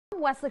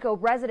Weslaco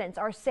residents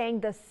are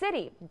saying the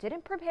city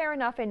didn't prepare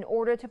enough in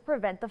order to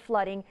prevent the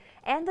flooding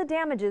and the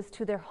damages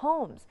to their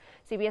homes.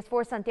 CBS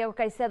 4's Santiago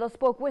Caicedo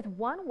spoke with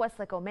one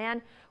Weslaco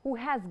man who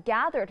has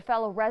gathered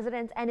fellow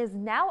residents and is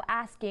now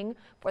asking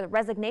for the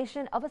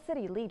resignation of a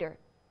city leader.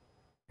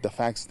 The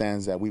fact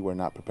stands that we were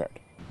not prepared.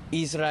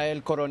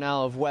 Israel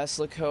Coronado of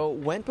Weslaco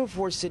went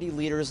before city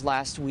leaders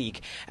last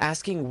week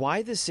asking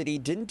why the city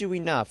didn't do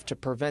enough to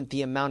prevent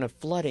the amount of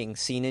flooding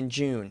seen in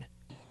June.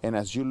 And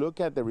as you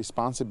look at the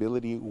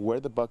responsibility where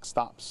the buck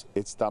stops,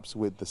 it stops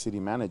with the city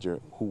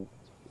manager, who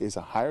is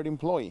a hired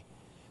employee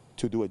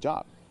to do a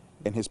job,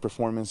 and his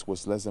performance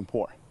was less than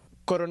poor.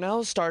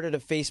 Coronado started a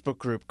Facebook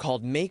group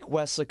called Make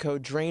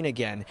Weslaco Drain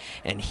Again,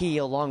 and he,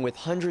 along with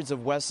hundreds of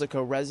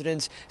Weslaco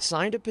residents,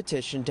 signed a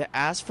petition to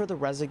ask for the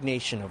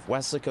resignation of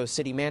Weslaco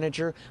City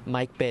Manager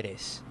Mike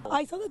Perez.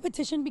 I saw the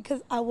petition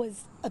because I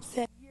was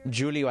upset.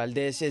 Julie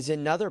Valdez is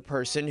another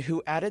person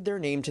who added their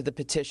name to the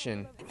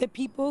petition. The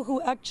people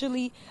who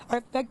actually are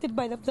affected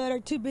by the flood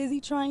are too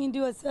busy trying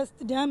to assess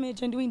the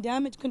damage and doing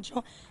damage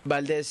control.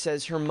 Valdez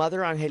says her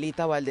mother,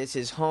 Angelita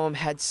Valdez's home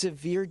had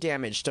severe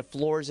damage to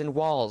floors and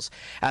walls.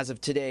 As of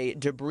today,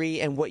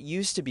 debris and what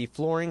used to be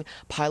flooring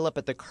pile up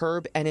at the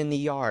curb and in the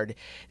yard.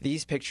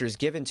 These pictures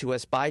given to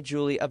us by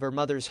Julie of her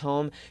mother's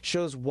home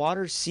shows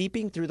water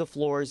seeping through the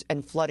floors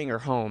and flooding her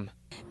home.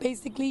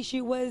 Basically, she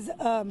was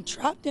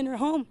trapped in her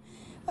home.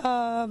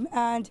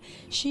 And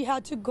she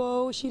had to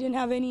go. She didn't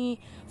have any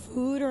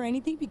food or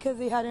anything because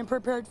they hadn't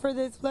prepared for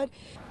this flood.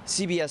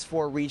 CBS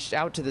 4 reached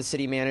out to the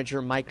city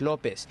manager, Mike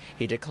Lopez.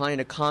 He declined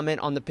to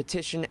comment on the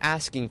petition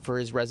asking for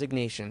his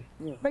resignation.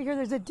 Right here,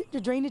 there's a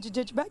drainage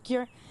ditch back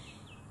here.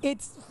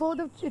 It's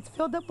filled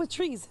up with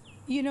trees.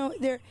 You know,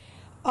 they're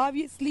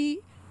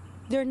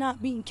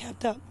not being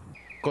kept up.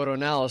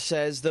 Coronado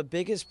says the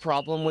biggest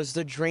problem was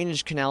the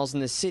drainage canals in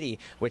the city,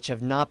 which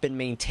have not been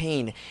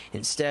maintained.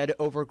 Instead,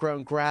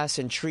 overgrown grass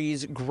and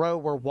trees grow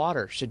where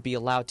water should be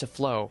allowed to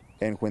flow.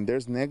 And when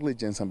there's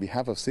negligence on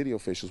behalf of city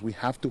officials, we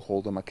have to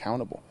hold them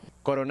accountable.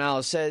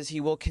 Coronado says he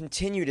will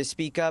continue to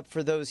speak up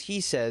for those he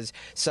says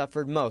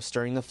suffered most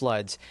during the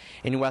floods.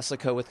 In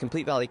Weslaco with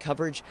complete Valley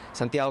coverage,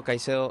 Santiago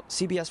Caicedo,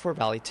 CBS 4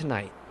 Valley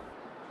Tonight.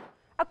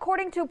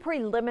 According to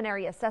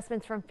preliminary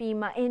assessments from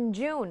FEMA in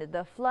June,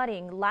 the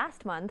flooding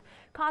last month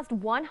caused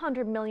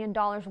 $100 million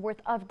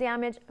worth of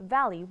damage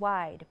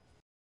valley-wide.